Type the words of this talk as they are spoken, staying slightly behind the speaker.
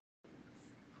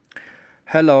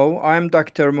Hello, I'm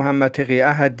Dr. Mohammad Taghi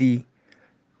Ahady,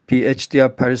 PhD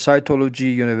of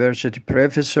Parasitology, University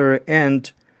Professor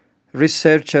and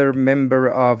Researcher Member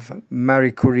of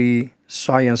Marie Curie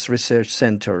Science Research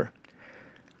Center.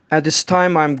 At this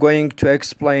time, I'm going to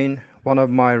explain one of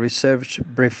my research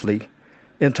briefly,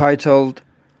 entitled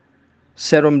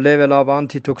Serum Level of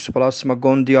Anti-Toxoplasma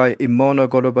gondii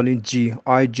Immunoglobulin G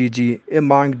IgG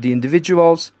among the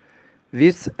individuals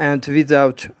with and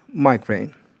without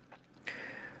migraine.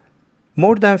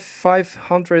 More than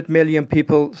 500 million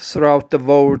people throughout the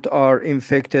world are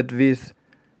infected with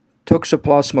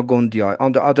Toxoplasma gondii.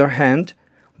 On the other hand,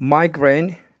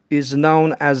 migraine is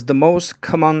known as the most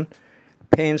common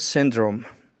pain syndrome.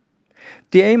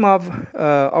 The aim of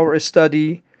our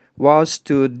study was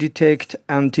to detect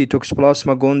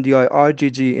anti-Toxoplasma gondii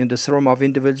IgG in the serum of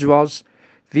individuals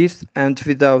with and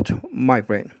without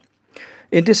migraine.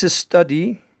 In this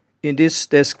study, in this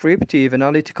descriptive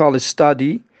analytical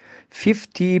study,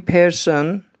 50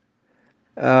 persons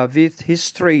with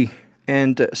history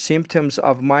and symptoms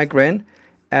of migraine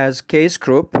as case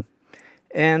group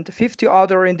and 50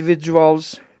 other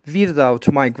individuals without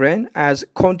migraine as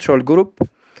control group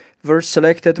were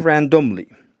selected randomly.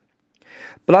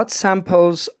 Blood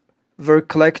samples were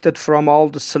collected from all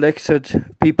the selected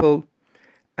people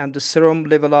and the serum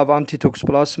level of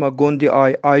anti-Toxoplasma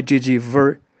gondii IgG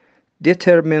were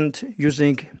determined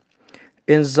using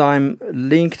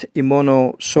enzyme-linked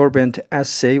immunosorbent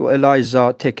assay or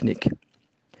ELISA technique.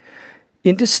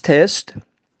 In this test,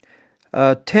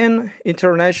 10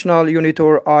 international unit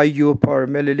or IU per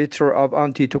milliliter of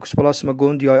anti-Toxoplasma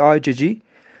gondii IgG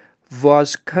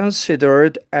was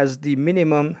considered as the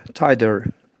minimum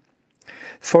titer.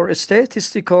 For a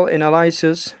statistical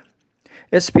analysis,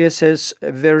 SPSS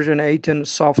version 18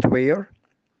 software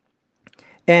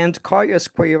and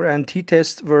chi-square and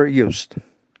t-test were used.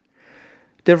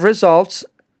 The results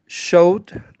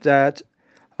showed that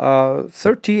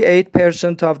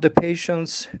 38% of the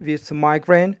patients with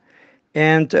migraine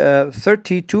and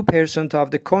 32%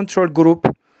 of the control group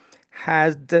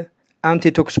had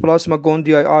anti-Toxoplasma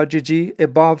gondii IgG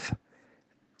above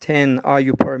 10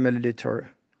 IU per milliliter.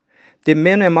 The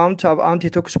mean amount of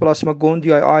anti-Toxoplasma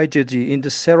gondii IgG in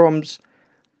the serums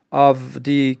of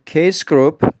the case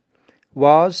group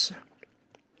was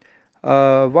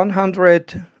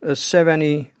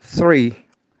 173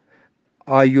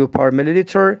 IU per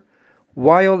milliliter,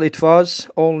 while it was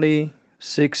only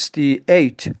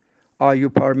 68 IU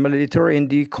per milliliter in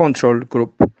the control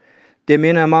group. The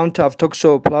mean amount of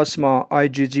Toxoplasma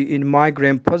IgG in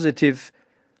migraine positive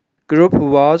group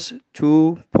was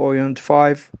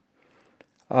 2.5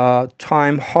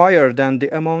 times higher than the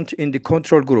amount in the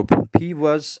control group. P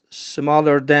was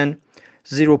smaller than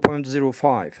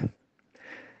 0.05.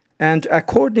 And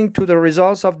according to the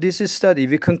results of this study,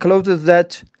 we concluded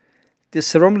that the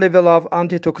serum level of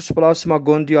anti-Toxoplasma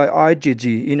gondii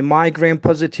IgG in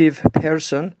migraine-positive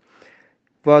person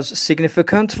was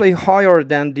significantly higher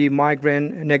than the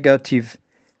migraine-negative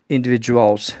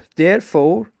individuals.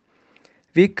 Therefore,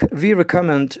 we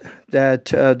recommend that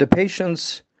the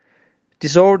patients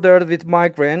disordered with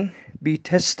migraine be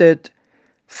tested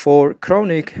for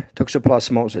chronic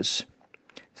toxoplasmosis.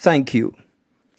 Thank you.